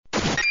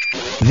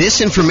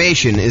This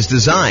information is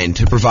designed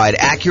to provide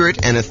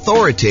accurate and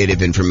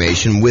authoritative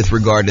information with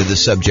regard to the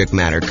subject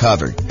matter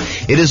covered.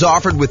 It is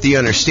offered with the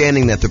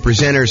understanding that the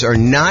presenters are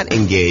not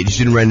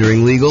engaged in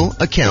rendering legal,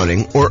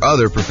 accounting, or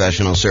other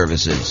professional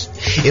services.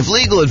 If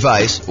legal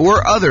advice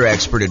or other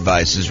expert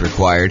advice is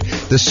required,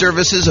 the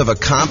services of a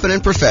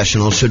competent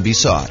professional should be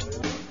sought.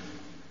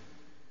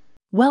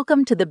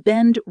 Welcome to the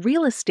Bend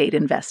Real Estate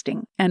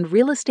Investing and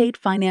Real Estate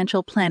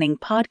Financial Planning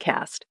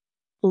podcast.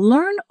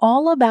 Learn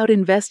all about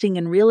investing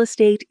in real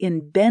estate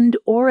in Bend,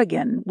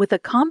 Oregon, with a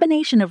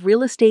combination of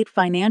real estate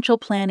financial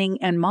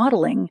planning and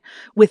modeling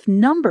with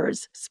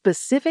numbers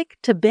specific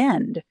to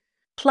Bend,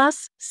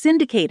 plus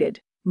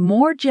syndicated,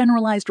 more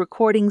generalized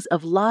recordings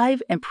of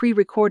live and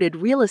pre-recorded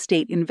real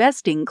estate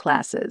investing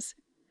classes.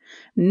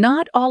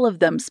 Not all of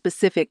them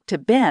specific to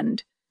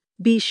Bend.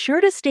 Be sure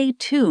to stay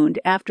tuned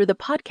after the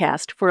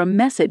podcast for a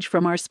message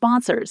from our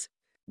sponsors.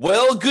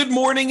 Well, good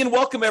morning and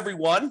welcome,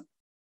 everyone.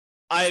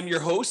 I am your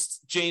host,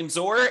 James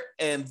Orr,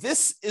 and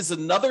this is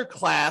another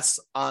class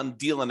on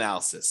deal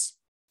analysis.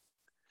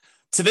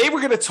 Today, we're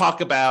going to talk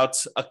about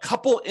a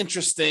couple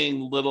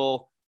interesting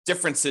little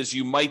differences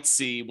you might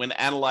see when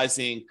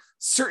analyzing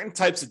certain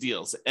types of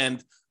deals.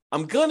 And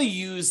I'm going to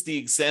use the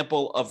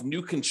example of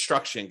new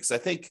construction because I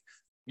think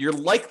you're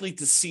likely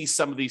to see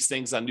some of these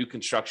things on new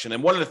construction.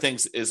 And one of the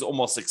things is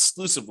almost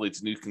exclusively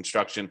to new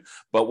construction,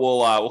 but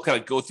we'll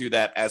kind of go through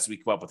that as we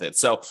come up with it.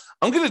 So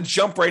I'm going to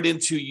jump right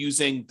into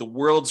using the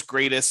world's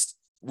greatest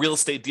real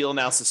estate deal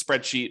analysis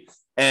spreadsheet.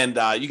 And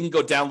you can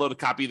go download a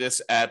copy of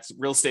this at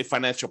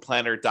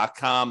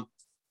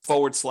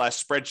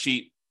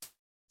realestateFinancialPlanner.com/spreadsheet.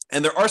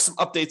 And there are some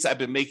updates I've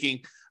been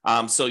making.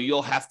 So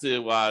you'll have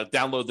to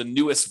download the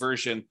newest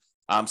version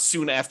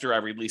soon after I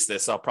release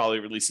this. I'll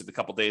probably release it in a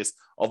couple days,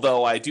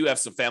 although I do have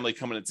some family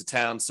coming into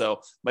town,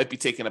 so might be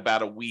taking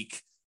about a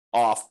week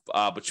off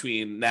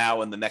between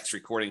now and the next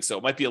recording. So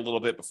it might be a little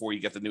bit before you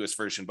get the newest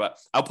version, but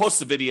I'll post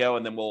the video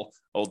and then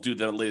I'll do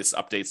the latest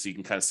updates so you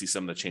can kind of see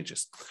some of the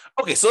changes.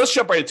 Okay, so let's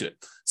jump right into it.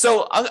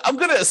 So I'm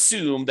going to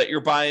assume that you're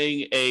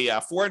buying a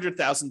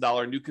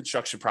 $400,000 new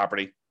construction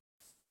property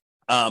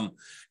and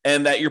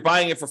that you're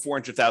buying it for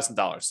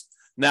 $400,000.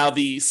 Now,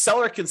 the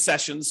seller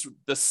concessions,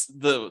 the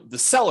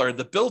seller,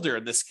 the builder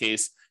in this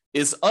case,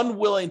 is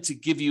unwilling to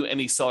give you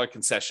any seller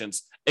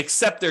concessions,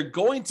 except they're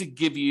going to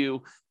give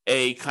you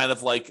a kind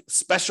of like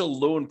special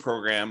loan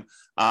program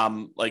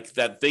like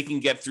that they can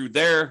get through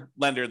their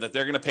lender that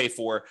they're going to pay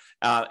for.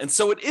 And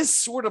so it is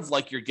sort of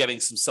like you're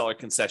getting some seller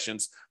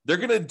concessions. They're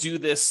going to do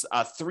this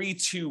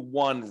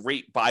 3-2-1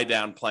 rate buy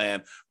down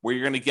plan where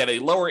you're going to get a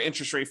lower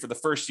interest rate for the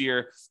first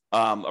year,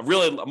 a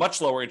much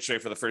lower interest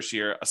rate for the first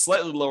year, a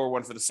slightly lower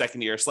one for the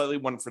second year, slightly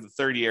one for the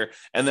third year.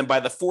 And then by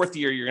the fourth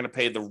year, you're going to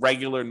pay the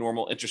regular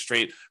normal interest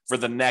rate for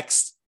the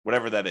next,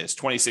 whatever that is,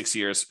 26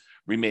 years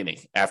remaining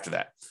after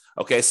that.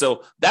 Okay,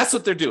 so that's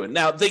what they're doing.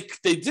 Now, they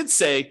did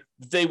say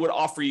they would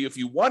offer you, if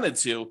you wanted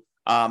to,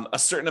 a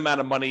certain amount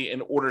of money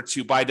in order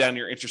to buy down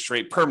your interest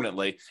rate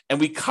permanently.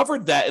 And we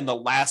covered that in the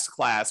last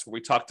class where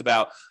we talked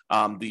about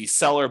the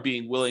seller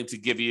being willing to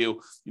give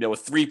you, a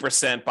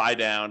 3% buy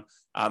down,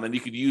 and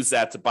you could use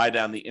that to buy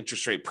down the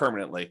interest rate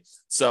permanently.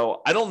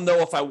 So I don't know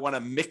if I want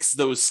to mix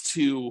those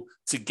two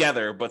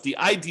together, but the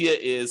idea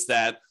is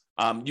that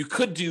you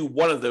could do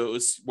one of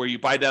those where you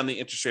buy down the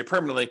interest rate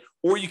permanently,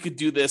 or you could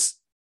do this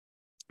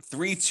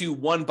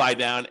 3-2-1 buy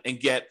down and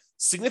get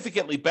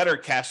significantly better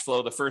cash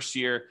flow the first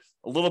year,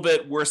 a little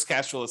bit worse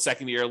cash flow the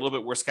second year, a little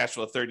bit worse cash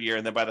flow the third year.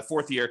 And then by the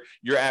fourth year,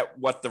 you're at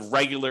what the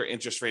regular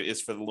interest rate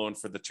is for the loan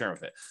for the term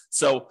of it.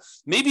 So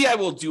maybe I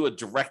will do a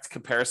direct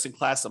comparison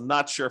class. I'm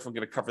not sure if I'm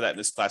going to cover that in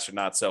this class or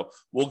not. So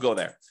we'll go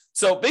there.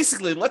 So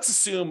basically, let's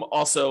assume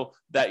also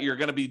that you're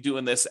going to be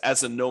doing this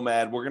as a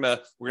nomad. We're going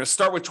to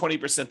start with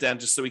 20% down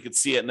just so we can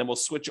see it. And then we'll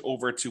switch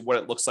over to what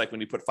it looks like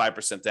when you put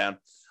 5% down.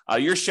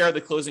 Your share of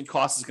the closing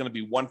cost is going to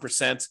be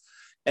 1%.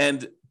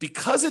 And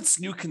because it's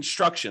new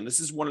construction,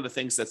 this is one of the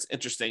things that's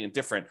interesting and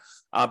different.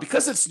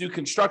 Because it's new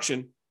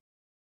construction,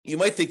 you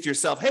might think to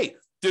yourself, hey,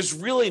 there's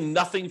really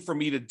nothing for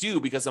me to do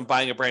because I'm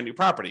buying a brand new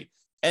property.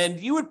 And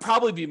you would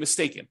probably be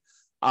mistaken.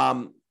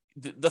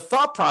 The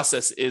thought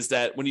process is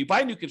that when you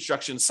buy new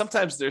construction,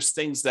 sometimes there's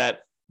things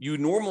that you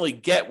normally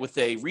get with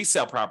a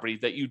resale property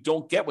that you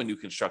don't get with new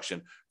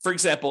construction. For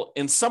example,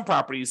 in some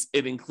properties,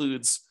 it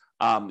includes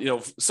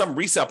some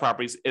resale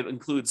properties, it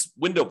includes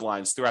window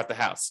blinds throughout the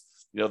house.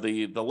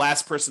 The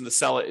last person to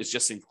sell it is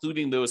just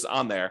including those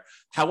on there.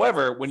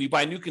 However, when you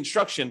buy new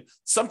construction,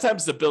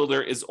 sometimes the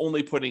builder is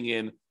only putting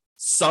in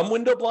some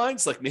window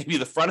blinds, like maybe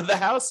the front of the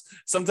house.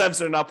 Sometimes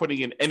they're not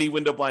putting in any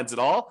window blinds at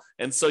all.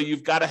 And so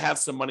you've got to have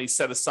some money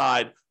set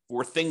aside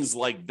for things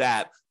like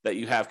that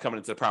you have coming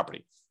into the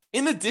property.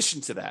 In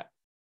addition to that,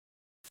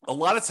 a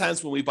lot of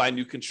times when we buy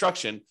new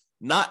construction,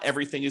 not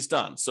everything is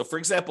done. So for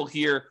example,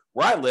 here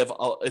where I live,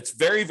 it's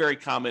very, very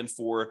common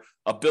for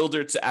a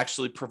builder to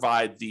actually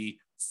provide the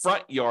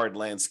front yard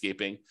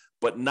landscaping,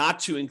 but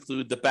not to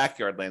include the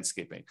backyard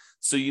landscaping.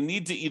 So you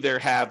need to either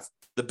have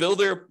the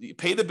builder,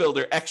 pay the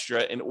builder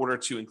extra in order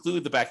to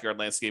include the backyard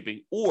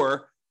landscaping,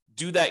 or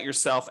do that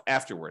yourself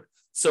afterward.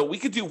 So we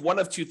could do one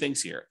of two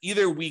things here.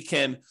 Either we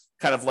can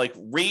kind of like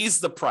raise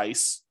the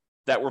price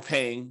that we're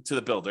paying to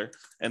the builder.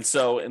 And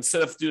so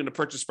instead of doing a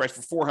purchase price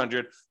for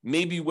 400,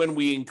 maybe when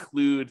we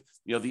include,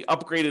 the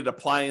upgraded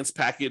appliance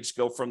package,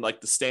 go from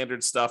like the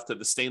standard stuff to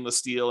the stainless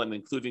steel and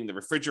including the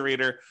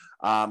refrigerator,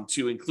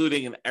 to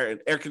including an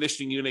air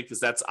conditioning unit, because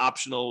that's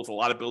optional with a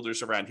lot of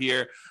builders around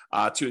here,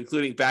 to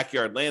including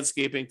backyard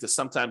landscaping, to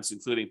sometimes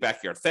including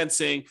backyard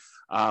fencing,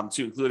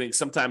 to including,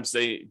 sometimes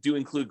they do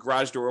include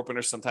garage door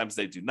openers, sometimes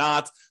they do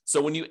not. So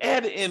when you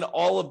add in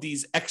all of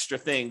these extra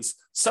things,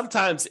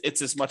 sometimes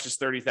it's as much as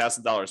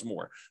 $30,000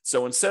 more.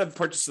 So instead of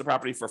purchasing the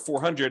property for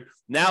 400,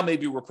 now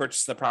maybe we're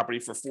purchasing the property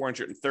for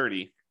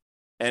 430.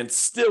 And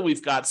still,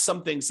 we've got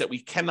some things that we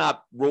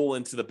cannot roll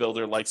into the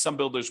builder. Like some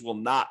builders will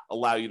not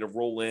allow you to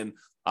roll in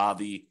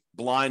the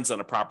blinds on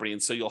a property.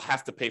 And so you'll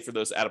have to pay for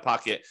those out of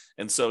pocket.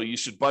 And so you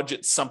should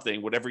budget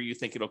something, whatever you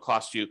think it'll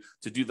cost you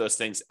to do those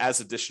things, as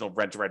additional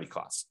rent ready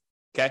costs.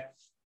 Okay.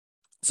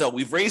 So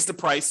we've raised the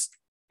price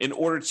in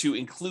order to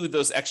include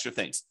those extra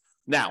things.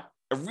 Now,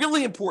 a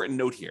really important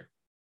note here.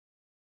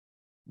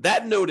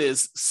 That note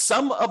is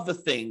some of the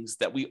things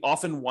that we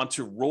often want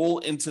to roll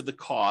into the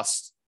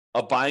cost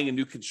of buying a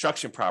new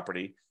construction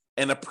property,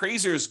 an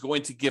appraiser is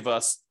going to give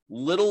us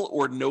little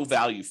or no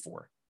value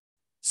for.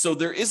 So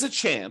there is a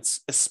chance,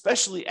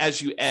 especially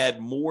as you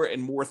add more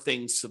and more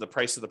things to the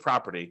price of the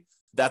property,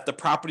 that the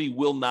property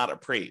will not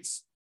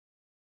appraise.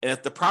 And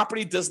if the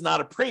property does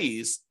not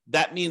appraise,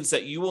 that means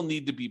that you will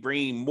need to be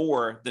bringing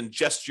more than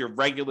just your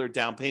regular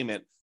down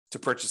payment to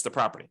purchase the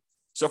property.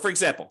 So for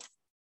example,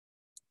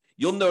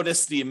 you'll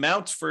notice the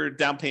amount for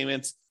down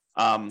payment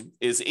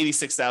is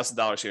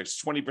 $86,000 here. It's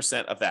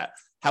 20% of that.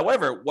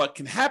 However, what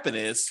can happen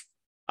is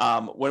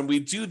when we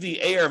do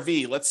the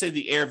ARV, let's say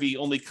the ARV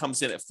only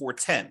comes in at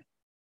 410.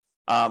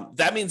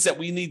 That means that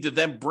we need to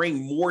then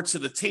bring more to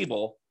the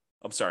table.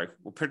 I'm sorry,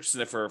 we're purchasing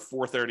it for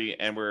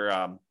 430 and we're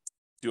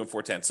doing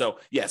 410. So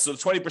yeah, so the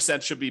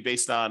 20% should be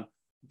based on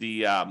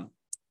the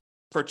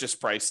purchase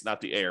price,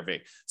 not the ARV.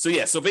 So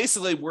yeah, so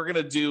basically we're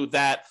going to do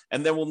that,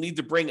 and then we'll need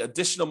to bring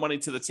additional money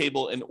to the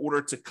table in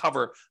order to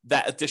cover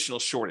that additional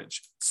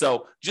shortage.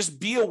 So just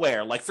be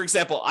aware, like for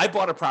example, I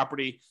bought a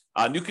property,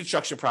 a new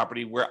construction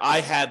property, where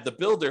I had the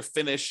builder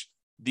finish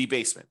the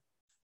basement.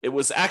 It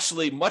was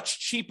actually much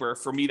cheaper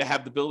for me to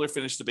have the builder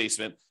finish the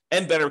basement,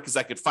 and better because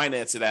I could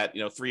finance it at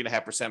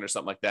 3.5% or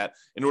something like that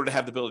in order to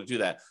have the builder do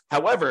that.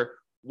 However,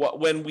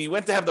 when we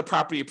went to have the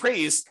property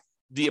appraised,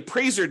 the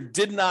appraiser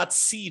did not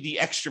see the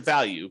extra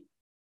value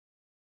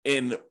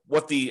in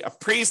what the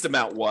appraised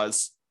amount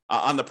was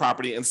on the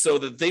property. And so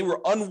that they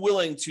were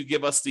unwilling to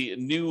give us the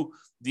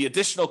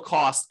additional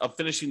cost of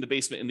finishing the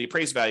basement in the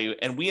appraised value.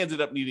 And we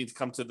ended up needing to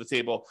come to the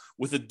table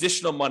with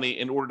additional money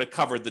in order to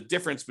cover the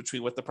difference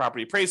between what the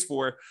property appraised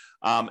for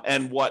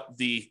and what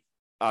the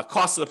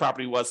cost of the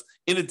property was,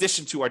 in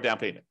addition to our down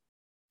payment.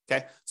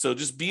 Okay. So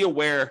just be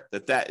aware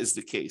that that is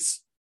the case.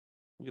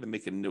 I'm going to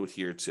make a note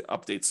here to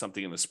update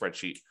something in the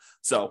spreadsheet,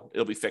 so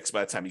it'll be fixed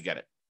by the time you get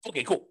it.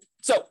 Okay, cool.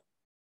 So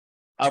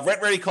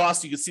rent ready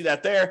cost, you can see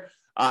that there.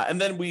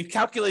 And then we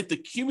calculate the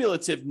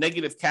cumulative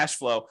negative cash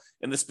flow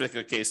in this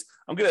particular case.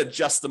 I'm going to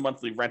adjust the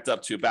monthly rent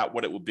up to about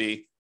what it would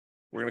be.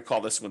 We're going to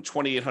call this one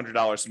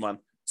 $2,800 a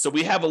month. So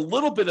we have a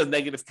little bit of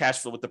negative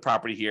cash flow with the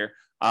property here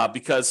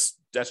because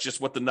that's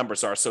just what the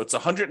numbers are. So it's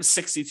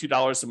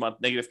 $162 a month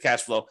negative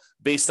cash flow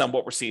based on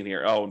what we're seeing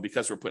here. Oh, and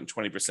because we're putting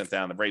 20%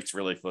 down, the rate's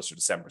really closer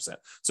to 7%.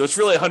 So it's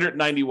really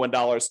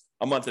 $191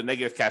 a month in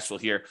negative cash flow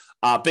here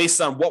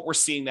based on what we're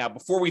seeing now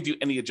before we do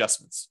any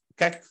adjustments.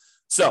 Okay.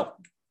 So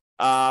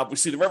we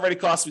see the rent ready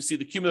costs. We see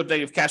the cumulative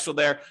negative cash flow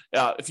there.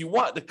 If you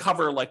want to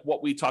cover like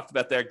what we talked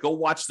about there, go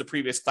watch the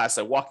previous class.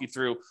 I walk you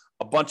through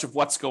a bunch of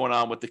what's going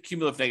on with the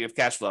cumulative negative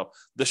cash flow.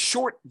 The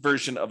short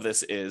version of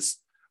this is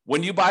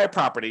when you buy a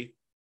property,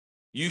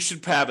 you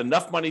should have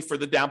enough money for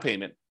the down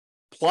payment,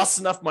 plus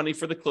enough money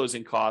for the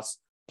closing costs,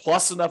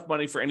 plus enough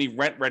money for any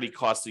rent ready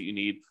costs that you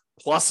need,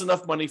 plus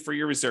enough money for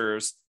your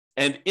reserves.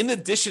 And in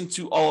addition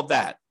to all of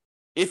that,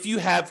 if you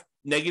have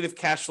negative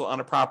cash flow on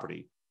a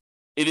property,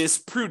 it is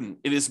prudent,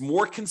 it is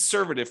more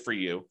conservative for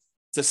you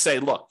to say,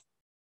 look,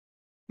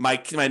 my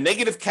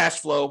negative cash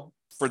flow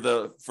for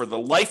the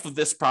life of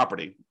this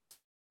property,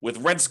 with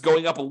rents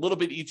going up a little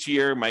bit each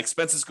year, my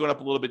expenses going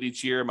up a little bit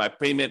each year, my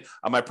payment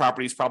on my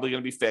property is probably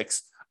going to be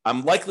fixed.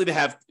 I'm likely to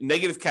have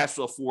negative cash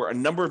flow for a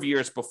number of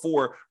years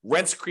before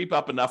rents creep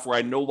up enough where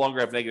I no longer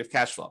have negative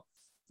cash flow.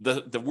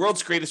 The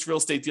world's greatest real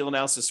estate deal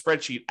analysis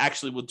spreadsheet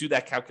actually will do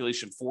that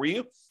calculation for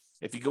you.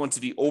 If you go into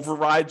the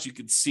overrides, you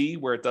can see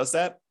where it does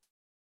that.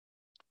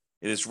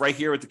 It is right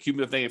here with the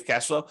cumulative negative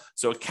cash flow.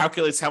 So it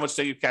calculates how much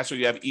negative cash flow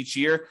you have each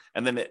year,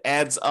 and then it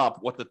adds up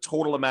what the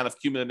total amount of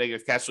cumulative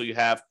negative cash flow you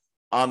have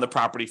on the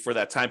property for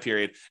that time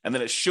period. And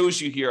then it shows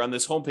you here on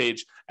this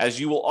homepage, as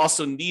you will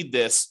also need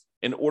this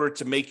in order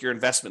to make your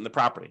investment in the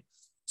property.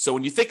 So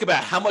when you think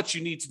about how much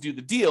you need to do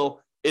the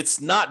deal, it's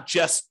not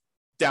just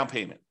down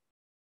payment.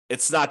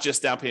 It's not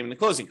just down payment and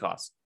closing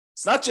costs.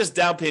 It's not just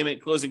down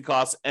payment, closing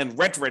costs, and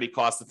rent ready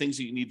costs, the things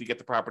that you need to get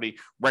the property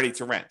ready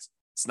to rent.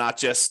 It's not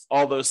just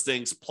all those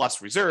things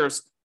plus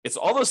reserves. It's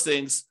all those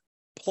things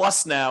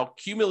plus now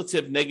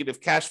cumulative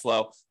negative cash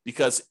flow,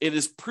 because it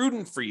is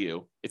prudent for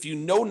you. If you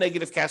know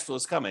negative cash flow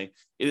is coming,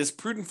 it is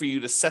prudent for you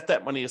to set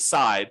that money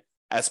aside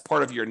as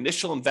part of your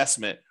initial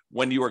investment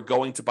when you are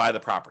going to buy the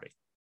property.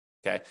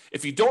 Okay.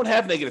 If you don't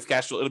have negative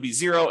cash flow, it'll be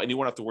zero and you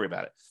won't have to worry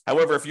about it.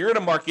 However, if you're in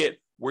a market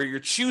where you're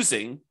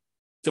choosing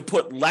to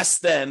put less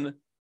than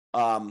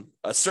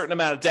a certain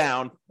amount of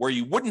down where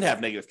you wouldn't have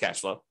negative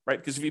cash flow, right?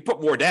 Because if you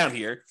put more down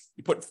here,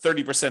 you put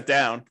 30%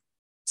 down,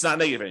 it's not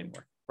negative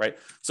anymore, right?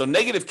 So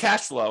negative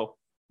cash flow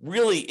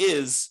really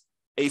is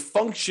a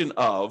function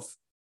of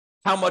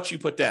how much you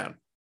put down.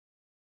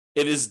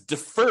 It is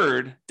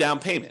deferred down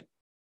payment.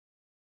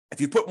 If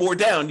you put more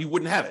down, you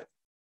wouldn't have it.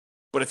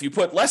 But if you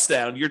put less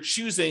down, you're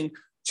choosing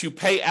to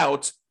pay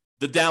out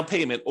the down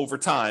payment over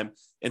time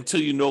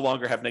until you no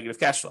longer have negative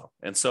cash flow.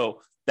 And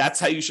so that's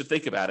how you should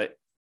think about it.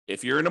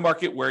 If you're in a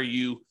market where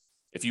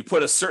if you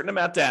put a certain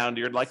amount down,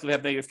 you're likely to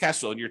have negative cash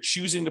flow, and you're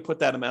choosing to put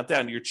that amount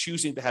down, you're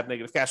choosing to have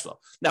negative cash flow.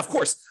 Now, of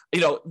course,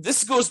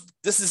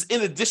 this is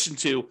in addition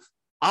to,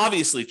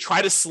 obviously,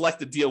 try to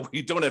select a deal where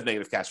you don't have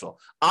negative cash flow.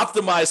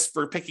 Optimize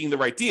for picking the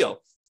right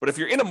deal. But if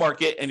you're in a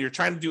market and you're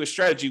trying to do a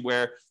strategy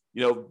where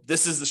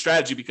this is the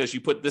strategy because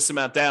you put this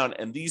amount down,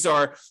 and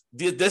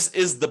this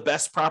is the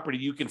best property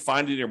you can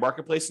find in your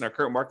marketplace in our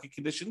current market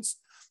conditions,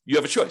 you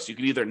have a choice. You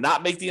can either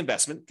not make the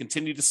investment,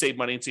 continue to save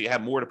money until you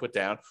have more to put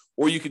down,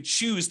 or you could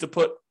choose to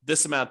put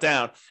this amount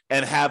down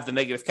and have the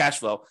negative cash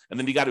flow. And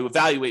then you got to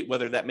evaluate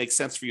whether that makes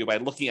sense for you by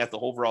looking at the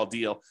overall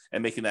deal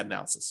and making that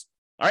analysis.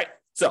 All right.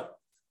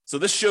 So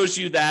this shows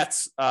you that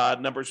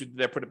numbers. We did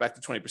there, put it back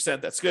to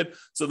 20%. That's good.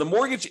 So the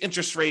mortgage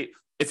interest rate,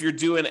 if you're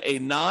doing a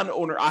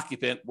non-owner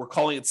occupant, we're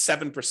calling it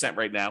 7%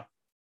 right now.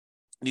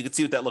 And you can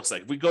see what that looks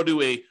like. If we go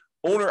to a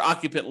owner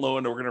occupant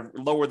loan, we're going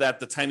to lower that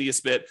the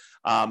tiniest bit,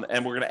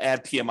 and we're going to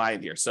add PMI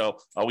in here. So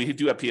we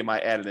do have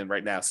PMI added in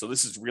right now. So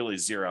this is really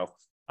zero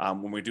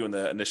when we're doing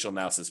the initial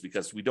analysis,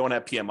 because we don't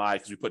have PMI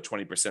because we put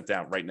 20%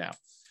 down right now.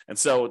 And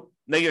so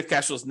negative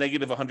cash flow is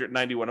negative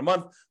 $191 a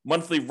month.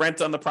 Monthly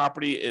rent on the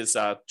property is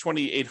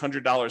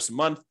 $2,800 a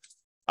month.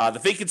 The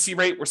vacancy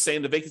rate, we're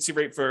saying the vacancy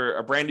rate for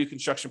a brand new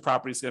construction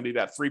property is going to be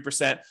about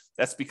 3%.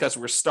 That's because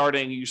we're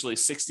starting usually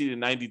 60 to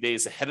 90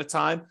 days ahead of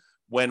time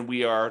when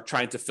we are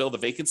trying to fill the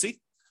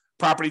vacancy.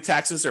 Property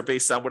taxes are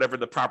based on whatever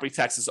the property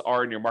taxes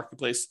are in your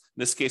marketplace.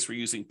 In this case, we're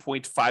using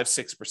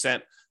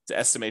 0.56% to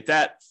estimate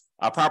that.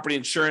 Property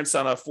insurance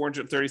on a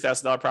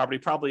 $430,000 property,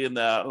 probably in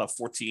the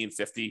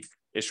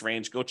 $1,450-ish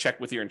range. Go check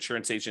with your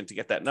insurance agent to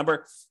get that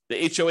number.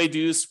 The HOA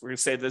dues, we're going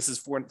to say this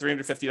is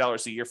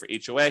 $350 a year for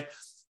HOA.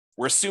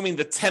 We're assuming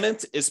the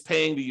tenant is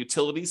paying the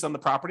utilities on the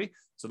property.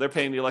 So they're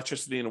paying the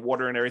electricity and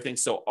water and everything.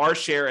 So our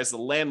share as the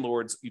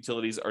landlord's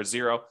utilities are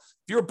zero.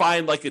 If you're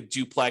buying like a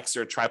duplex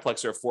or a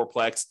triplex or a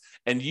fourplex,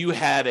 and you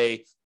had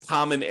a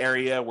common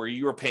area where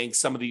you were paying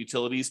some of the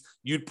utilities,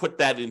 you'd put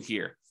that in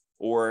here.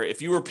 Or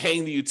if you were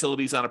paying the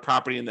utilities on a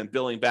property and then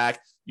billing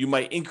back, you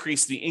might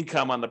increase the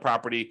income on the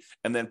property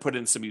and then put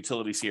in some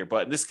utilities here.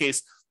 But in this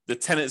case, the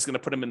tenant is going to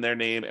put them in their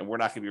name, and we're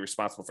not going to be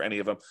responsible for any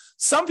of them.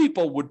 Some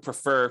people would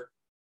prefer,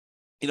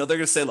 they're going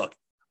to say, look,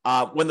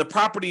 when the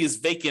property is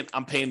vacant,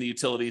 I'm paying the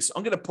utilities.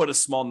 I'm going to put a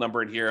small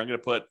number in here. I'm going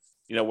to put,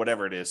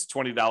 whatever it is,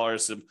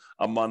 $20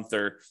 a month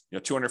or,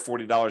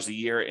 $240 a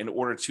year in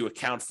order to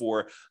account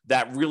for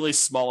that really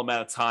small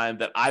amount of time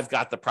that I've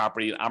got the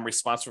property and I'm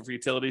responsible for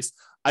utilities.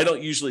 I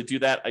don't usually do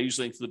that. I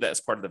usually include that as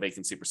part of the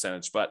vacancy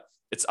percentage, but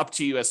it's up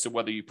to you as to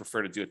whether you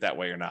prefer to do it that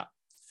way or not.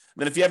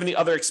 And then if you have any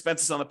other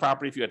expenses on the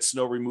property, if you had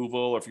snow removal,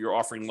 or if you're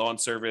offering lawn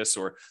service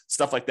or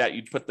stuff like that,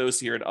 you'd put those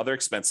here in other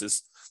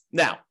expenses.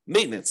 Now,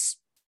 maintenance.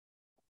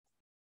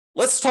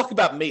 Let's talk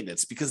about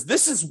maintenance, because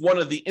this is one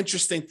of the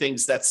interesting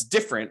things that's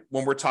different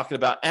when we're talking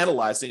about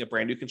analyzing a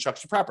brand new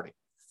construction property.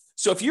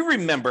 So if you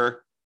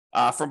remember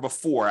from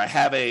before, I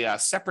have a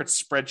separate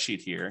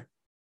spreadsheet here.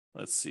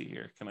 Let's see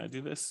here. Can I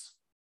do this?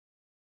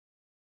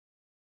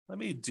 Let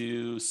me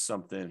do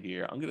something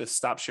here. I'm going to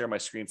stop sharing my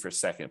screen for a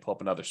second, pull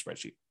up another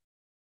spreadsheet.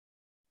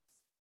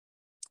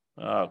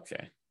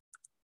 Okay.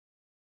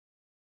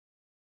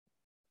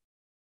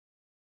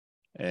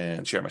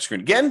 And share my screen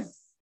again.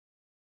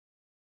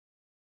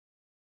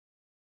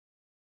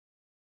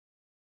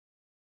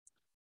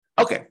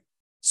 Okay.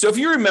 So if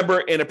you remember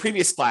in a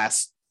previous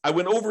class, I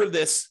went over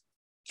this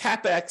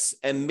CapEx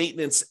and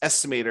maintenance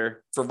estimator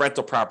for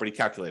rental property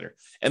calculator.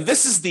 And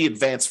this is the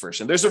advanced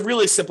version. There's a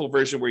really simple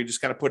version where you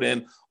just kind of put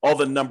in all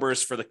the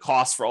numbers for the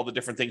cost for all the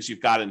different things you've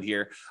got in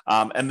here.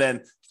 And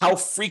then how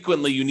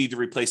frequently you need to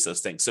replace those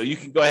things. So you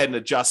can go ahead and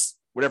adjust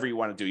whatever you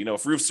want to do.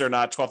 If roofs are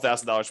not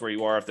 $12,000 where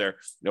you are, if they're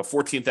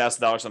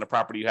 $14,000 on a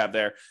property you have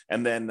there,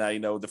 and then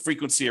the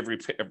frequency of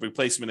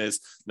replacement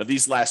is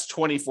these last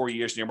 24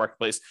 years in your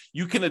marketplace,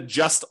 you can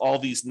adjust all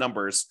these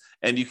numbers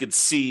and you can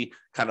see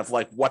kind of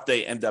like what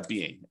they end up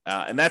being,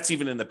 and that's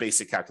even in the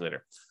basic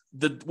calculator.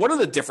 One of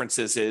the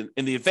differences in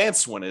the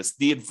advanced one is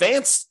the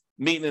advanced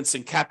maintenance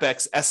and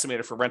CapEx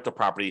estimator for rental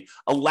property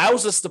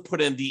allows us to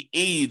put in the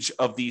age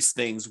of these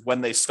things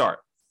when they start.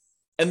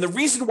 And the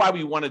reason why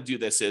we want to do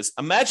this is,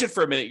 imagine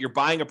for a minute, you're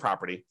buying a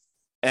property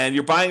and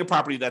you're buying a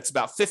property that's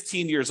about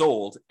 15 years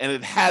old and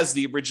it has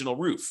the original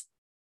roof.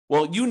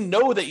 Well, you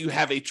know that you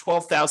have a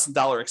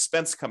 $12,000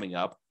 expense coming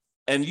up,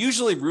 and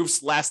usually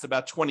roofs last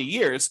about 20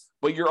 years,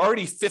 but you're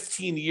already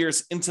 15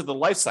 years into the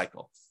life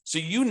cycle. So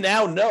you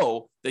now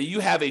know that you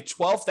have a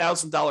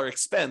 $12,000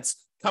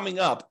 expense coming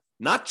up,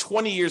 not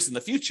 20 years in the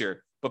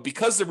future, but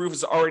because the roof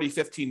is already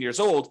 15 years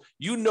old,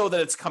 you know that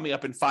it's coming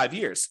up in 5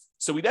 years.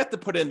 So we'd have to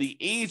put in the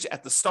age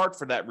at the start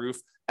for that roof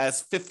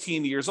as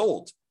 15 years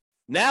old.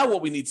 Now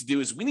what we need to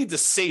do is we need to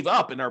save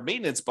up in our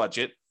maintenance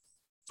budget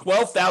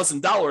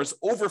 $12,000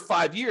 over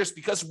 5 years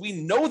because we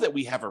know that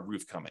we have a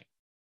roof coming,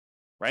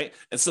 right?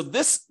 And so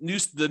the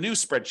new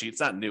spreadsheet, it's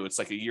not new, it's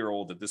like a year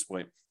old at this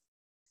point.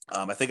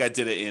 I think I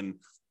did it in,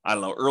 I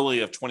don't know, early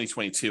of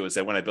 2022 is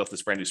that when I built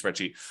this brand new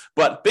spreadsheet.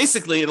 But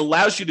basically, it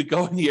allows you to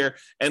go in here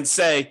and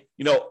say,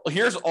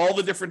 here's all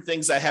the different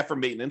things I have for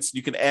maintenance.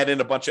 You can add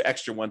in a bunch of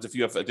extra ones if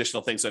you have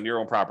additional things on your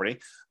own property.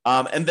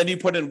 And then you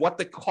put in what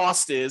the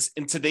cost is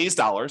in today's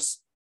dollars.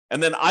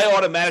 And then I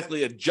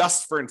automatically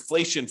adjust for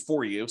inflation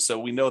for you. So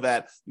we know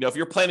that, if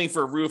you're planning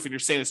for a roof and you're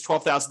saying it's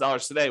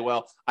 $12,000 today,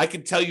 well, I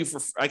can tell you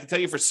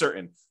for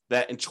certain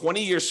that in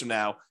 20 years from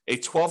now, a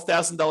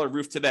 $12,000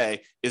 roof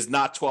today is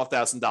not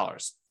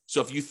 $12,000. So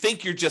if you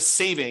think you're just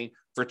saving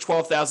for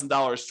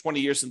 $12,000 20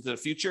 years into the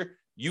future,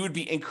 you would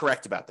be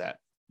incorrect about that.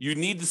 You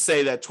need to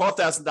say that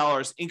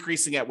 $12,000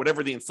 increasing at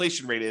whatever the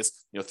inflation rate is,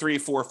 3,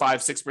 4, 5,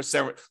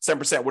 6%,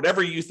 7%,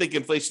 whatever you think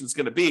inflation is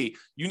going to be,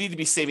 you need to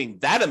be saving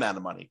that amount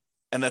of money,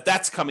 and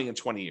that's coming in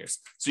 20 years.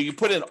 So you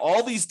put in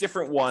all these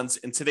different ones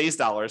in today's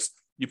dollars,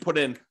 you put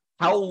in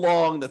how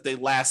long that they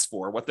last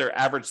for, what their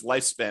average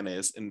lifespan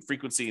is in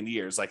frequency in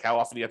years, like how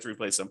often you have to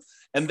replace them.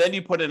 And then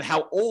you put in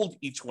how old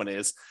each one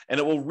is, and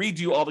it will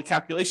redo all the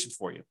calculations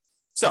for you.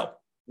 So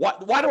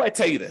why do I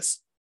tell you this?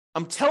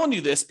 I'm telling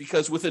you this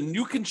because with a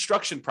new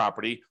construction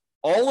property,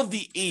 all of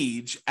the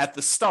age at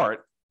the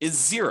start is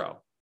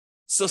 0.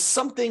 So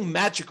something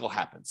magical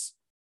happens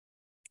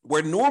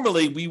where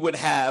normally we would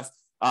have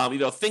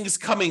things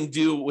coming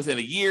due within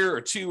a year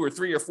or 2 or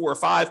 3 or 4 or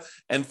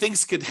 5, and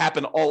things could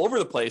happen all over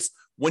the place.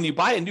 When you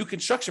buy a new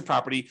construction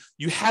property,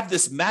 you have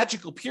this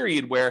magical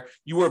period where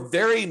you're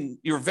very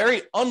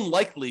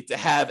unlikely to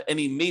have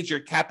any major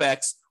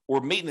CapEx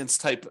or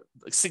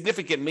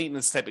significant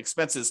maintenance type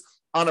expenses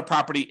on a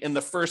property in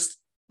the first,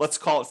 let's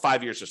call it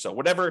 5 years or so,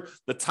 whatever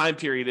the time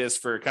period is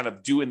for kind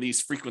of doing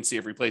these frequency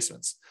of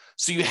replacements.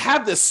 So you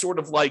have this sort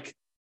of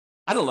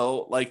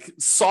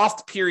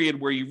soft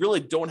period where you really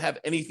don't have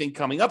anything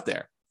coming up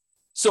there.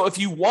 So if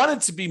you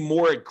wanted to be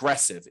more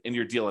aggressive in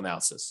your deal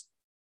analysis,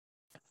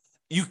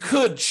 you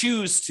could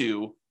choose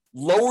to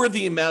lower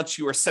the amounts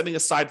you are setting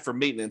aside for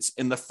maintenance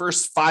in the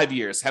first 5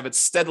 years, have it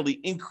steadily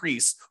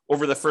increase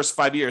over the first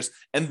 5 years,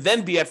 and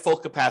then be at full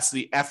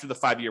capacity after the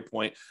 5-year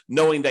point,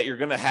 knowing that you're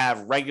going to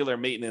have regular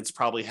maintenance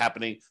probably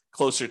happening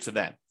closer to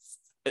then.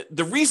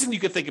 The reason you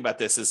could think about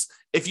this is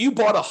if you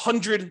bought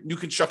 100 new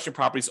construction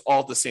properties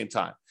all at the same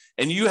time,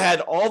 and you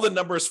had all the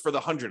numbers for the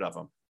 100 of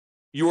them,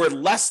 you are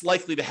less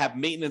likely to have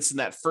maintenance in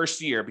that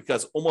first year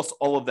because almost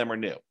all of them are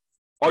new.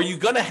 Are you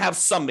going to have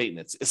some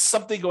maintenance? Is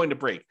something going to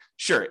break?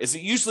 Sure. Is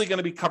it usually going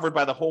to be covered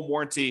by the home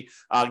warranty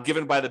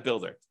given by the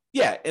builder?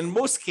 Yeah, in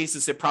most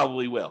cases, it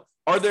probably will.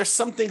 Are there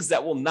some things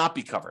that will not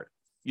be covered?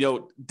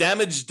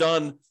 Damage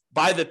done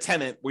by the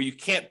tenant where you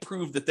can't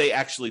prove that they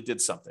actually did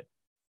something,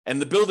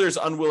 and the builder is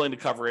unwilling to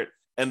cover it,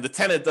 and the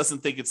tenant doesn't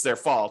think it's their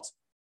fault.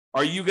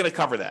 Are you going to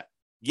cover that?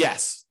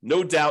 Yes,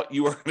 no doubt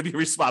you are going to be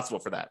responsible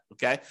for that,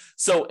 okay?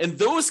 So in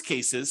those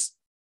cases,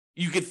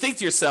 you could think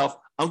to yourself,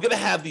 I'm going to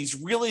have these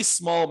really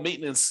small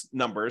maintenance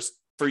numbers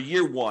for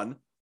year 1,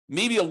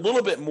 maybe a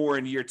little bit more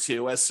in year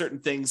 2 as certain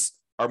things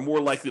are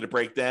more likely to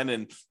break then.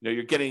 And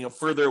you're getting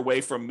further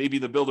away from maybe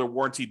the builder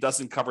warranty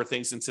doesn't cover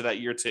things into that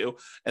year 2.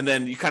 And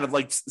then you kind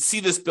of see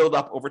this build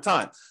up over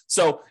time.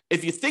 So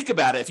if you think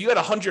about it, if you had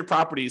 100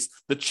 properties,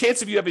 the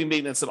chance of you having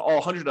maintenance in all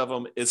 100 of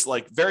them is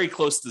very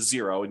close to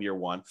 0 in year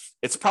 1.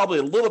 It's probably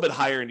a little bit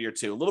higher in year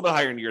 2, a little bit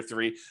higher in year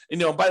 3.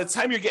 And by the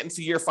time you're getting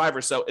to year 5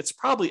 or so, it's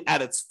probably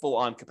at its full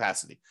on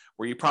capacity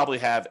where you probably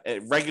have a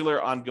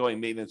regular ongoing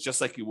maintenance, just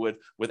like you would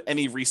with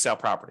any resale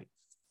property.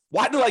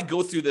 Why do I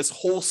go through this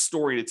whole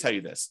story to tell you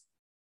this?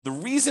 The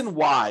reason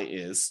why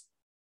is,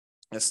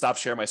 let's stop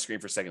sharing my screen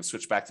for a second,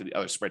 switch back to the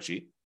other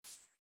spreadsheet.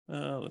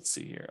 Let's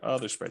see here,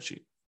 other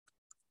spreadsheet.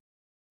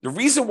 The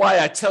reason why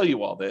I tell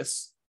you all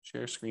this,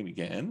 share screen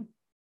again,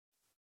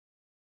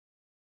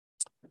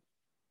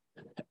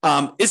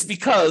 is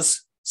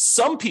because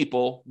some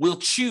people will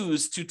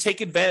choose to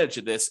take advantage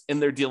of this in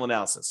their deal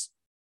analysis.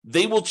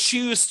 They will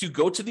choose to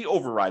go to the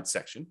override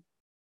section.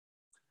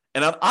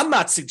 And I'm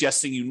not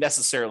suggesting you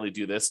necessarily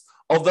do this,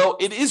 although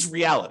it is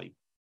reality.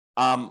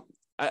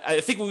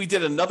 I think when we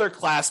did another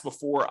class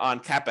before on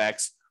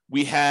CapEx,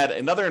 we had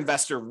another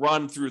investor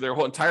run through their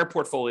whole entire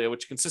portfolio,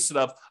 which consisted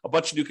of a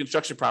bunch of new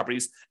construction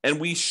properties. And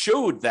we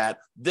showed that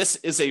this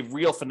is a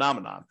real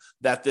phenomenon,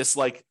 that this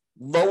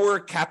lower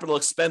capital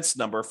expense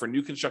number for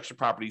new construction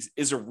properties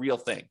is a real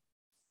thing.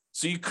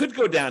 So you could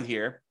go down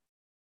here.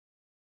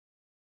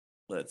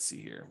 let's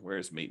see here.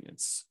 Where's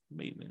maintenance?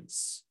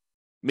 Maintenance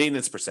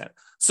percent.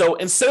 So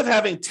instead of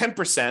having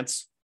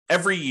 10%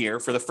 every year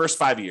for the first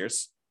 5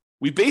 years,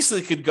 we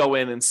basically could go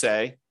in and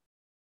say,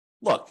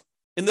 look,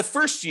 in the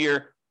first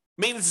year,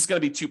 maintenance is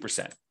going to be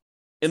 2%.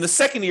 In the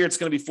second year, it's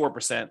going to be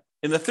 4%.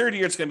 In the third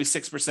year, it's going to be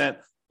 6%.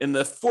 In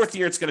the fourth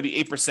year, it's going to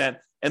be 8%.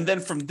 And then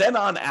from then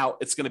on out,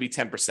 it's going to be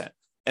 10%.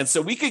 And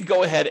so we could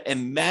go ahead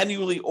and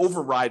manually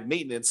override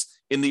maintenance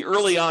in the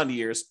early on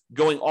years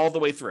going all the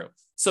way through.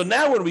 So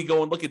now when we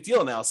go and look at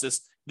deal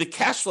analysis, the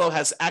cash flow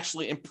has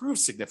actually improved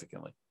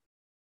significantly,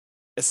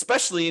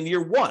 especially in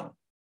year one,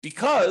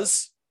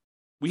 because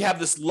we have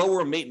this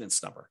lower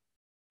maintenance number.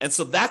 And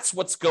so that's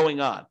what's going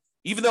on.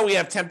 Even though we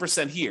have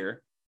 10%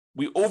 here,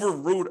 we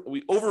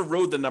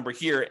overrode the number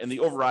here and the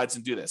overrides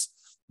and do this.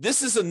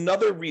 This is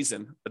another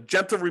reason, a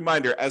gentle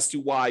reminder as to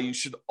why you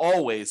should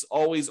always,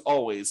 always,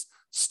 always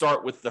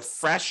start with the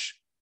fresh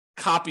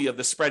copy of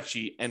the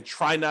spreadsheet and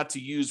try not to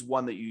use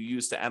one that you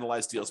used to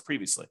analyze deals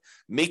previously.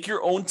 Make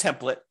your own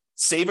template,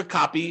 save a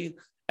copy,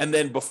 and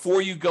then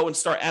before you go and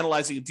start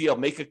analyzing a deal,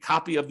 make a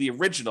copy of the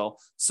original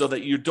so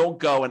that you don't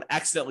go and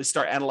accidentally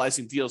start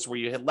analyzing deals where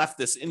you had left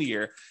this in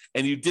here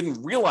and you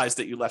didn't realize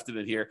that you left it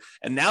in here.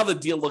 And now the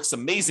deal looks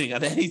amazing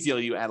on any deal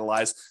you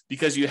analyze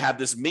because you have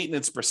this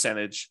maintenance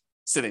percentage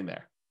sitting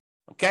there.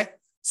 Okay?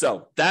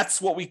 So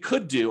that's what we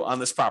could do on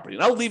this property.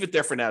 And I'll leave it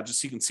there for now just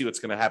so you can see what's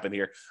going to happen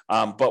here.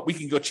 But we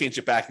can go change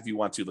it back if you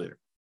want to later.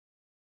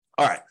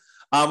 All right.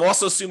 I'm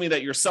also assuming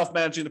that you're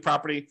self-managing the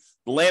property.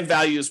 The land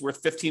value is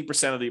worth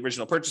 15% of the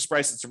original purchase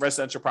price. It's a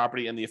residential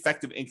property, and the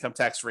effective income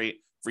tax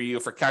rate for you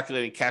for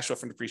calculating cash flow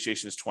from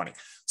depreciation is 20.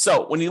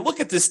 So when you look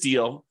at this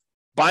deal,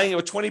 buying it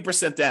with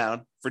 20%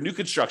 down for new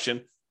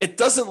construction, it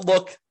doesn't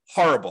look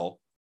horrible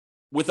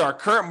with our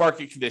current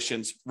market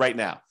conditions right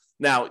now.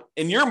 Now,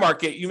 in your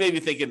market, you may be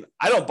thinking,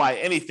 I don't buy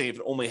anything if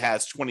it only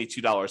has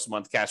 $22 a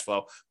month cash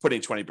flow, putting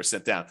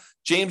 20% down.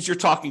 James, you're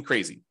talking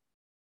crazy.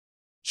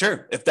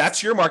 Sure, if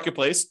that's your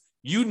marketplace,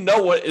 you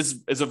know what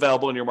is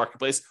available in your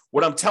marketplace.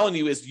 What I'm telling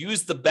you is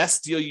use the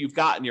best deal you've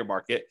got in your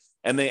market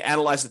and they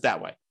analyze it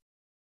that way.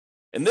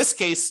 In this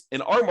case,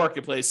 in our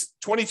marketplace,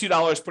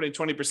 $22 putting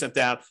 20%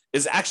 down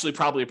is actually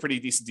probably a pretty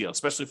decent deal,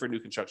 especially for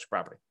new construction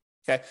property.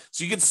 Okay,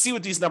 so you can see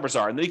what these numbers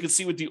are, and then you can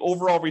see what the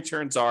overall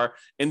returns are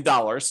in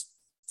dollars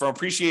from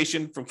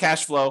appreciation, from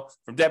cash flow,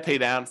 from debt pay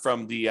down,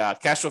 from the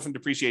cash flow from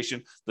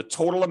depreciation, the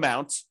total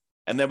amount.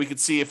 And then we could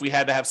see if we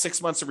had to have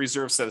 6 months of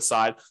reserves set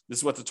aside, this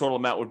is what the total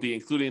amount would be,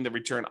 including the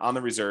return on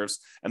the reserves.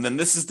 And then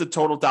this is the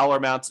total dollar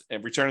amount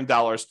and return in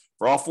dollars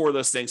for all four of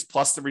those things,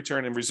 plus the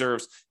return in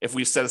reserves if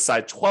we set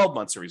aside 12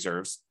 months of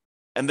reserves.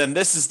 And then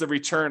this is the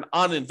return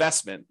on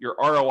investment, your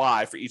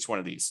ROI for each one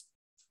of these.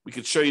 We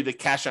could show you the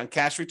cash on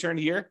cash return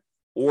here,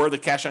 or the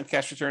cash on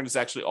cash return is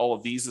actually all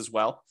of these as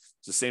well.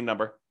 It's the same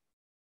number.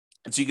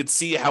 And so you can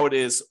see how it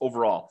is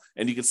overall.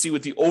 And you can see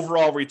what the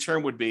overall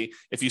return would be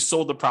if you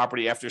sold the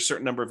property after a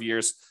certain number of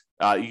years.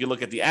 You can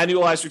look at the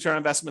annualized return on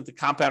investment, the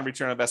compound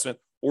return on investment,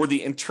 or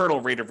the internal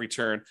rate of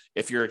return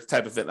if you're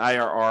type of an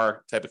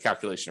IRR type of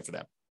calculation for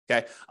them.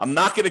 Okay. I'm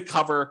not going to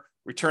cover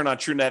return on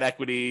true net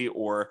equity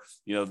or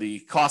the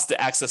cost to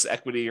access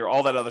equity or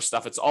all that other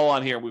stuff. It's all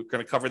on here. We're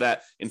going to cover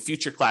that in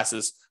future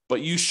classes,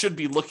 but you should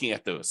be looking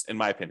at those, in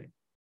my opinion.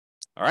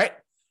 All right.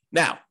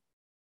 Now,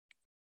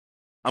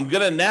 I'm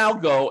going to now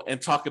go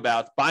and talk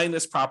about buying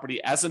this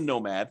property as a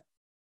nomad,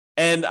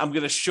 and I'm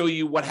going to show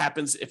you what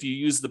happens if you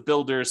use the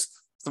builder's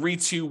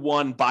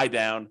 3-2-1 buy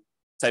down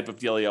type of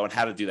dealio and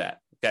how to do that.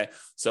 Okay,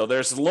 so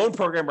there's a loan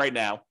program right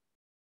now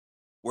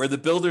where the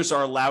builders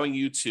are allowing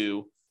you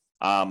to,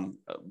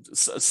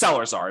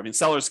 sellers are. I mean,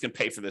 sellers can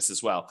pay for this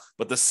as well,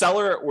 but the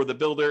seller or the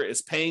builder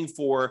is paying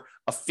for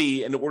a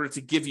fee in order to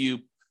give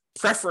you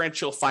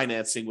preferential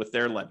financing with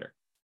their lender.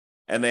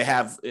 And they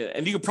have,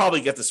 and you can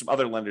probably get this from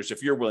other lenders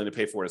if you're willing to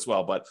pay for it as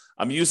well. But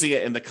I'm using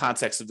it in the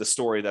context of the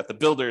story that the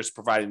builder is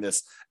providing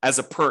this as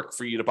a perk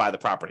for you to buy the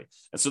property.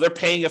 And so they're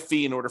paying a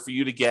fee in order for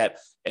you to get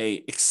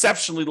a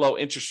exceptionally low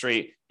interest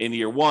rate in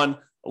year one,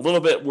 a little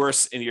bit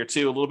worse in year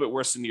two, a little bit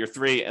worse in year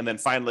three, and then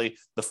finally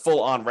the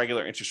full on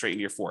regular interest rate in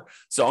year four.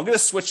 So I'm going to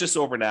switch this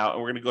over now, and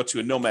we're going to go to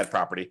a nomad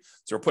property.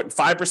 So we're putting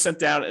 5%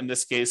 down in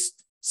this case,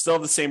 still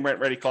have the same rent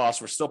ready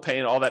cost. We're still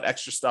paying all that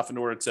extra stuff in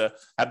order to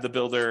have the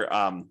builder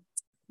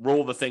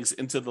roll the things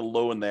into the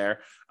loan there.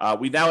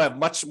 We now have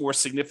much more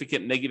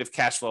significant negative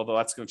cash flow, though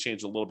that's going to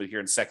change a little bit here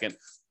in a second.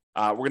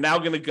 We're now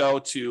going to go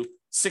to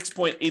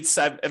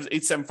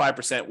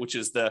 6.875%, which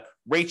is the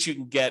rate you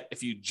can get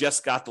if you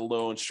just got the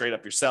loan straight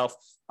up yourself.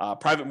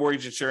 Private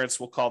mortgage insurance,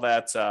 we'll call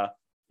that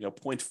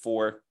 0.4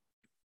 or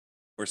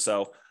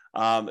so.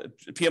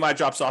 PMI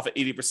drops off at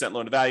 80%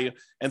 loan to value.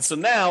 And so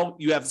now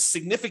you have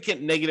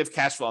significant negative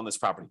cash flow on this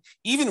property,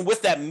 even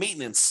with that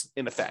maintenance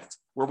in effect,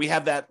 where we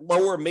have that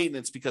lower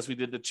maintenance because we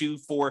did the 2,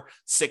 4,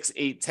 6,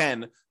 8,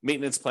 10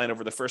 maintenance plan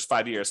over the first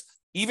 5 years.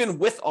 Even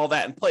with all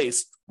that in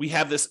place, we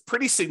have this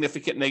pretty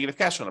significant negative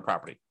cash flow on the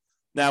property.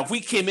 Now, if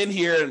we came in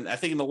here, and I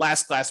think in the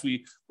last class,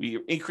 we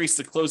increased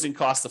the closing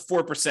cost to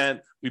 4%.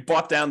 We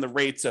brought down the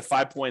rate to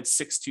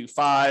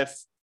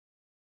 5.625.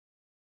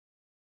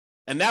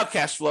 And now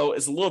cash flow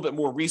is a little bit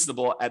more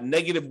reasonable at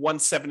negative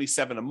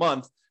 177 a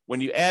month.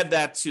 When you add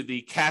that to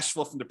the cash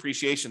flow from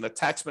depreciation, the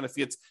tax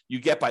benefits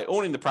you get by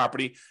owning the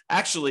property,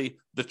 actually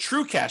the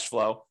true cash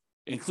flow,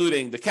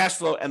 including the cash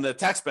flow and the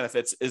tax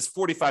benefits, is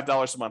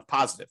 $45 a month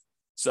positive.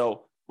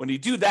 So when you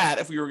do that,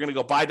 if we were going to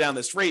go buy down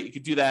this rate, you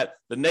could do that.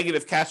 The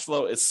negative cash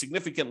flow is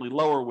significantly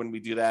lower when we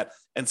do that.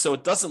 And so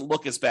it doesn't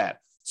look as bad.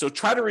 So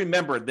try to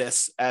remember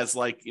this as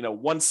like,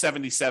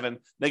 177,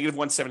 negative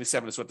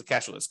 177 is what the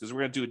cash flow is, because we're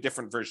going to do a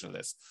different version of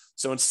this.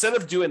 So instead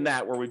of doing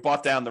that, where we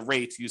bought down the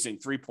rate using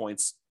 3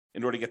 points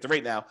in order to get the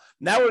rate now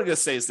what we're going to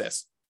say is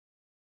this.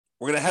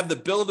 We're going to have the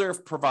builder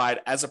provide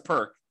as a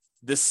perk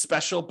this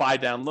special buy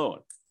down loan.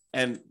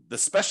 And the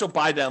special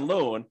buy down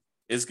loan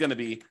is going to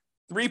be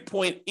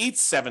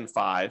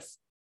 3.875,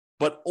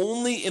 but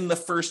only in the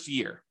first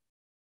year.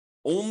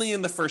 Only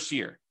in the first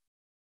year.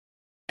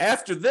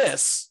 After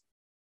this,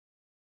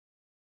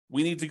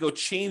 we need to go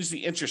change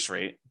the interest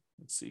rate.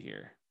 Let's see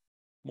here.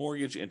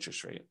 Mortgage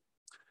interest rate.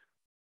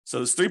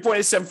 So it's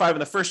 3.875 in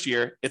the first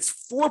year.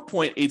 It's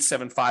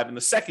 4.875 in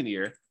the second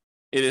year.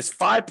 It is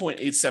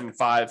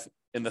 5.875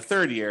 in the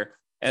third year.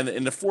 And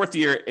in the fourth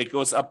year, it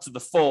goes up to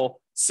the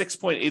full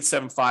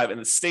 6.875,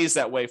 and it stays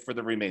that way for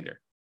the remainder.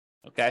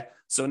 Okay.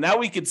 So now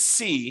we could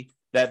see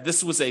that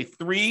this was a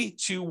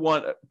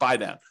 3-2-1 buy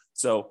down.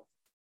 So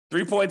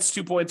 3 points,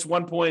 2 points,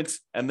 1 point,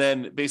 and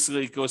then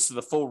basically it goes to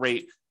the full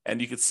rate. And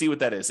you can see what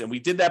that is. And we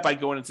did that by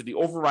going into the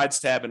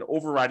overrides tab and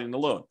overriding the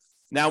loan.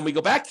 Now, when we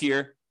go back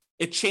here,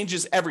 it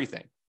changes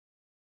everything.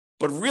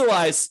 But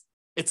realize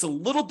it's a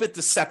little bit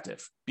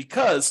deceptive,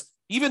 because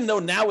even though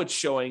now it's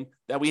showing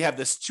that we have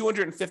this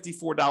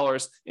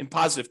 $254 in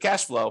positive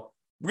cash flow,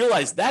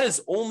 realize that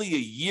is only a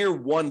year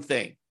one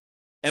thing.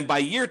 And by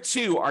year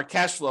two, our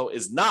cash flow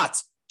is not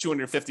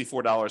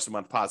 $254 a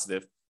month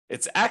positive.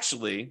 It's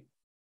actually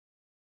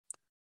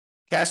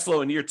cash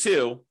flow in year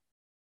two,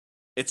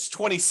 it's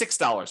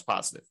 $26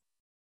 positive,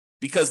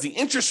 because the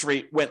interest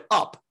rate went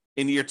up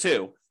in year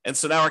two. And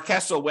so now our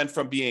cash flow went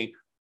from being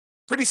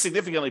pretty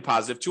significantly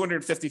positive,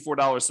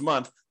 $254 a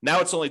month. Now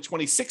it's only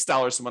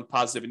 $26 a month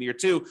positive in year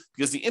two,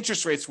 because the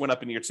interest rates went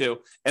up in year two.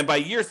 And by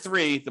year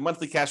three, the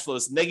monthly cash flow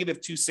is negative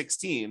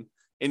 $216.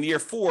 In year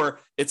four,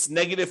 it's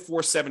negative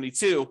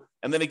 $472.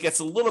 And then it gets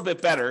a little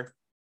bit better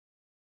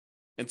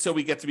until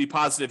we get to be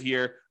positive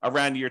here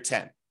around year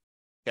 10.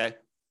 Okay.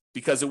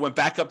 Because it went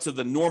back up to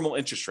the normal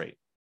interest rate.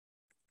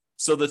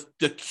 So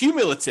the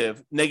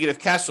cumulative negative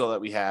cash flow that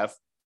we have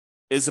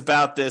is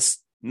about this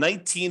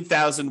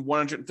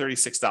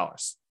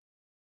 $19,136.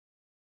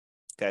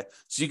 Okay,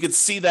 so you can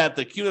see that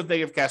the cumulative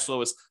negative cash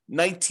flow is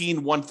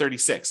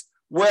 $19,136.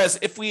 Whereas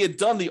if we had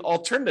done the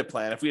alternative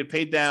plan, if we had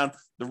paid down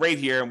the rate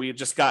here and we had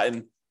just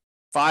gotten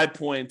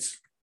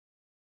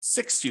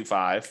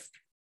 5.625,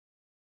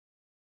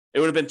 it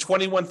would have been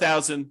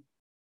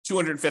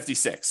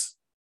 $21,256.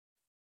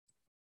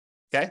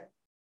 Okay,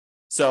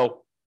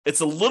 so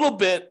it's a little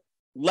bit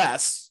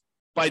less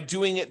by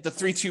doing it the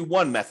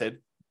 3-2-1 method.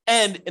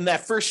 And in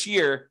that first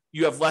year,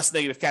 you have less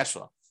negative cash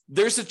flow.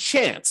 There's a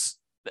chance,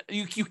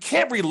 you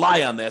can't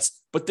rely on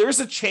this, but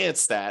there's a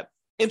chance that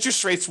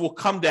interest rates will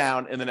come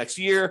down in the next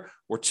year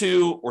or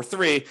two or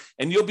three,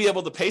 and you'll be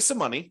able to pay some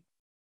money.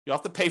 You'll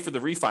have to pay for the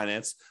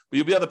refinance, but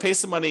you'll be able to pay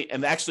some money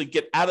and actually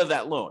get out of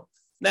that loan.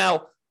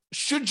 Now,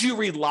 should you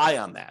rely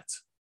on that?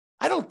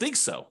 I don't think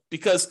so,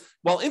 because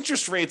while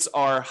interest rates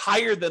are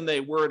higher than they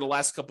were in the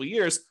last couple of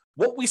years,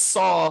 what we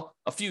saw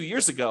a few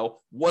years ago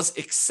was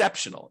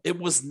exceptional. It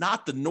was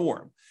not the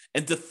norm.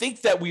 And to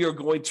think that we are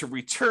going to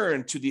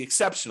return to the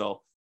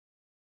exceptional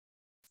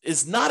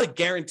is not a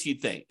guaranteed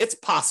thing. It's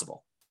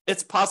possible.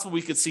 It's possible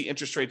we could see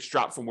interest rates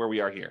drop from where we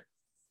are here.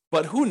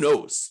 But who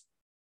knows?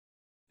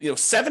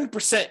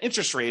 7%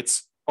 interest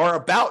rates are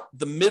about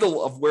the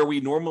middle of where we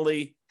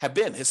normally have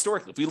been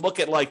historically. If we look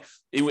at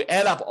if we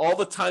add up all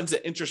the times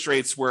that interest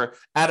rates were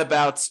at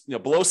about,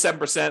 below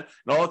 7% and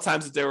all the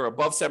times that they were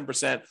above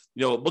 7%,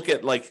 look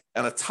at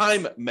on a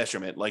time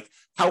measurement,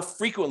 how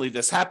frequently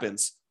this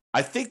happens.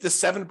 I think the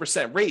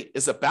 7% rate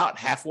is about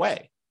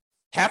halfway.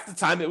 Half the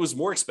time it was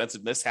more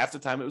expensive than this, half the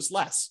time it was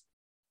less.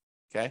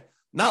 Okay.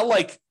 Not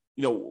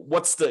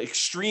what's the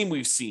extreme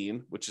we've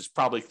seen, which is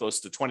probably close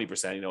to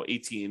 20%,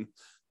 18,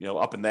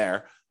 up in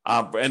there.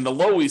 And the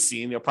low we've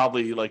seen,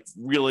 probably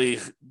really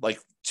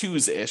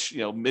twos-ish,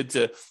 mid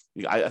to,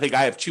 I think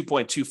I have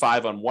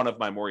 2.25 on one of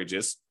my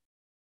mortgages.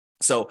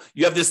 So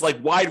you have this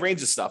wide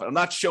range of stuff. And I'm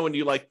not showing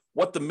you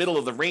what the middle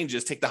of the range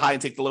is, take the high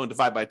and take the low and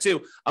divide by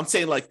two. I'm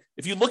saying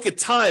if you look at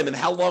time and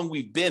how long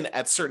we've been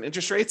at certain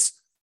interest rates,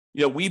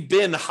 we've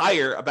been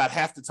higher about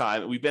half the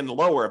time. We've been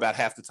lower about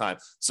half the time.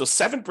 So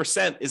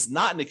 7% is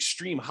not an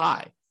extreme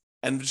high.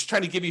 And I'm just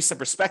trying to give you some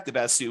perspective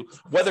as to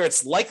whether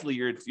it's likely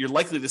you're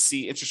likely to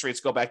see interest rates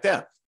go back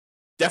down.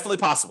 Definitely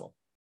possible.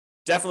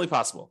 Definitely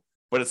possible.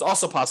 But it's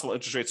also possible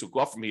interest rates will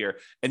go up from here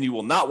and you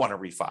will not want to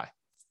refi.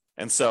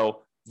 And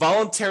so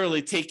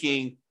voluntarily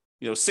taking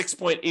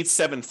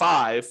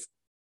 6.875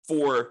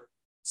 for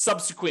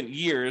subsequent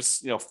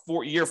years,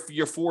 for year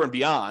 4 and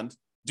beyond,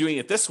 doing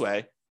it this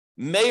way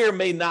may or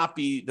may not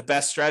be the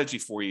best strategy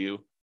for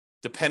you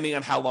depending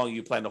on how long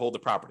you plan to hold the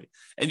property.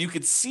 And you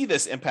can see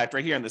this impact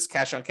right here in this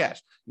cash on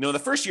cash. In the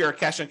first year,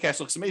 cash on cash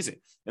looks amazing.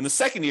 In the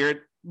second year,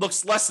 it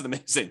looks less than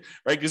amazing,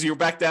 right? Because you're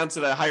back down to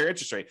the higher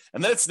interest rate.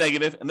 And then it's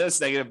negative, and then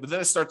it's negative, but then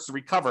it starts to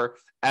recover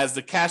as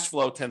the cash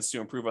flow tends to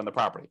improve on the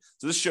property.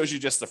 So this shows you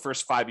just the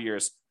first 5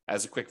 years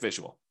as a quick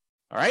visual.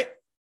 All right.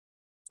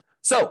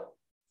 So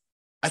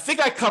I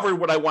think I covered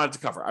what I wanted to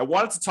cover. I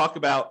wanted to talk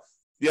about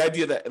the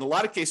idea that in a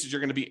lot of cases,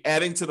 you're going to be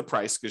adding to the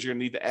price because you're going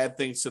to need to add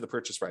things to the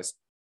purchase price.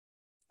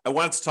 I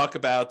wanted to talk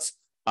about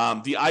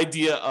the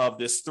idea of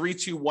this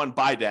 3-2-1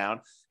 buy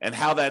down and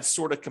how that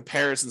sort of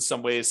compares in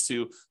some ways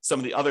to some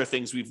of the other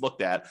things we've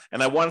looked at.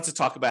 And I wanted to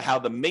talk about how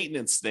the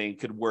maintenance thing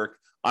could work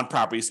on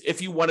properties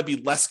if you want to be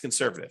less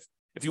conservative.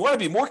 If you want to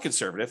be more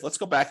conservative, let's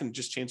go back and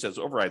just change those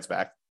overrides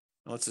back.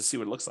 And let's just see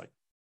what it looks like.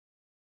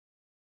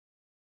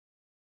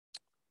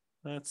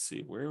 Let's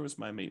see, where was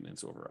my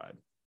maintenance override?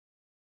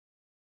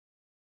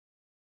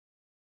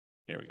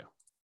 Here we go.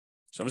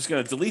 So I'm just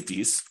going to delete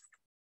these.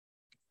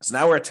 So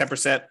now we're at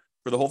 10%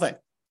 for the whole thing.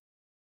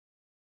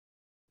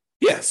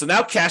 Yeah, so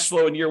now cash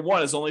flow in year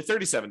one is only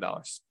 $37.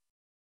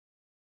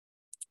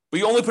 But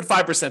you only put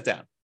 5%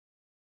 down.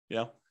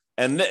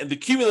 And the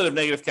cumulative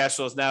negative cash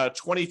flow is now at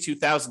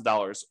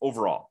 $22,000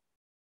 overall,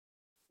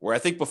 where I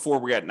think before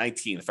we were at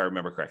 19, if I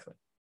remember correctly.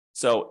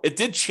 So it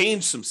did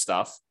change some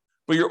stuff,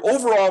 but your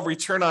overall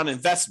return on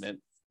investment,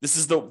 this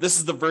is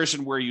the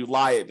version where you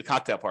lie at the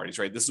cocktail parties,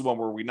 right? This is one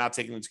where we're not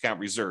taking into account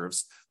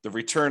reserves. The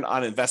return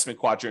on investment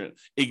quadrant,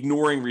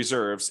 ignoring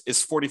reserves,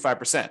 is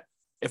 45%.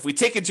 If we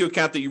take into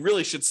account that you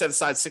really should set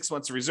aside 6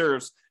 months of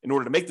reserves in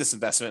order to make this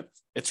investment,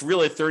 it's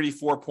really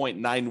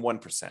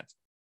 34.91%.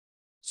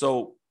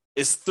 So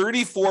is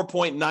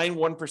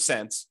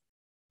 34.91%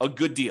 a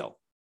good deal?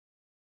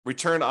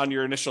 Return on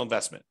your initial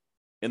investment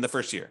in the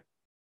first year?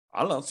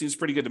 I don't know. It seems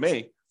pretty good to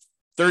me.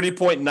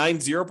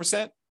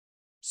 30.90%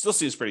 still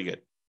seems pretty good,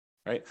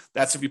 right?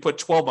 That's if you put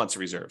 12 months of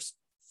reserves.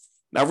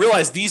 Now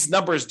realize these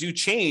numbers do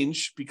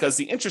change because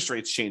the interest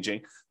rate's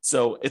changing.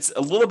 So it's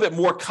a little bit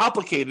more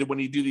complicated when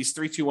you do these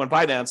 3-2-1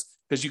 buy downs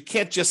because you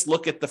can't just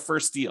look at the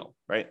first deal,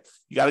 right?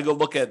 You got to go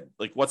look at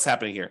like what's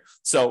happening here.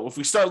 So if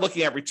we start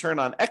looking at return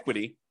on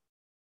equity,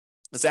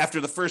 it's after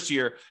the first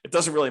year, it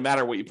doesn't really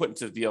matter what you put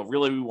into the deal.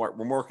 Really,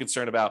 we're more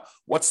concerned about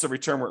what's the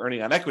return we're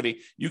earning on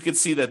equity. You can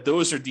see that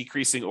those are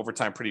decreasing over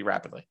time pretty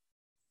rapidly.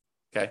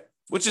 Okay,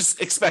 which is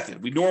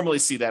expected. We normally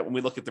see that when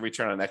we look at the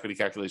return on equity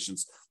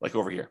calculations like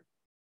over here.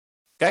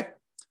 Okay,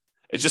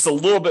 it's just a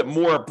little bit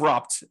more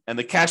abrupt and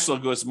the cash flow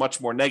goes much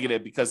more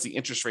negative because the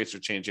interest rates are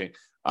changing.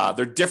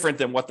 They're different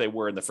than what they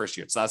were in the first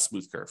year. It's not a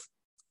smooth curve.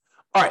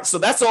 All right, so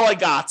that's all I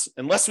got.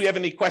 Unless we have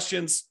any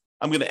questions,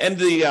 I'm going to end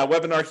the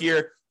webinar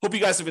here. Hope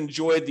you guys have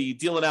enjoyed the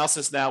deal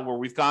analysis now where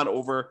we've gone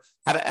over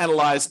how to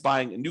analyze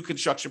buying a new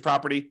construction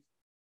property.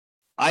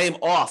 I am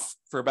off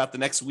for about the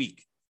next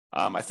week.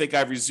 I think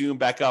I resume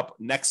back up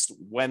next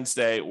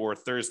Wednesday or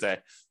Thursday.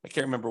 I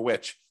can't remember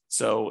which.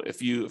 So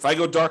if I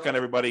go dark on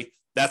everybody,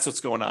 that's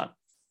what's going on.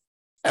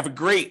 Have a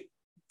great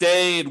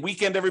day and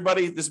weekend,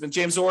 everybody. This has been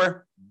James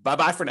Orr.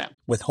 Bye-bye for now.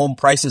 With home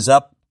prices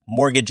up,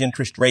 mortgage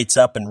interest rates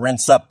up, and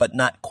rents up, but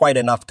not quite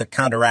enough to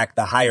counteract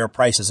the higher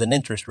prices and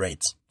interest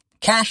rates,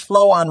 cash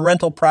flow on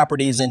rental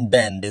properties in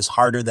Bend is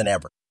harder than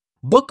ever.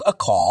 Book a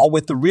call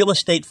with the Real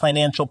Estate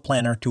Financial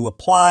Planner to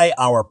apply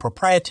our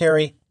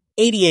proprietary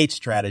 88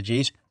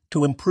 strategies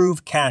to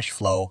improve cash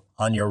flow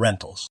on your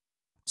rentals.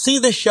 See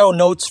the show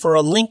notes for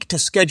a link to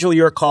schedule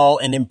your call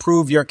and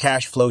improve your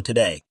cash flow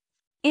today.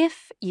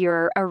 If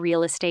you're a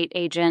real estate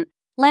agent,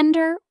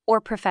 lender,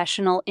 or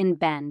professional in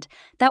Bend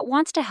that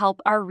wants to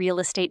help our real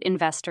estate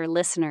investor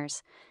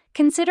listeners,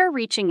 consider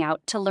reaching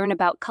out to learn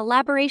about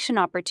collaboration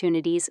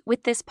opportunities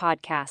with this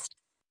podcast.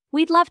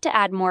 We'd love to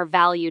add more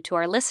value to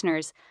our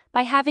listeners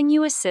by having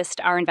you assist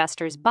our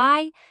investors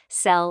buy,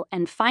 sell,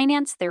 and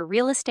finance their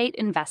real estate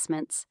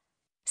investments.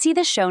 See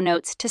the show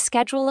notes to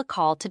schedule a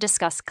call to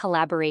discuss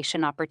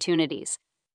collaboration opportunities.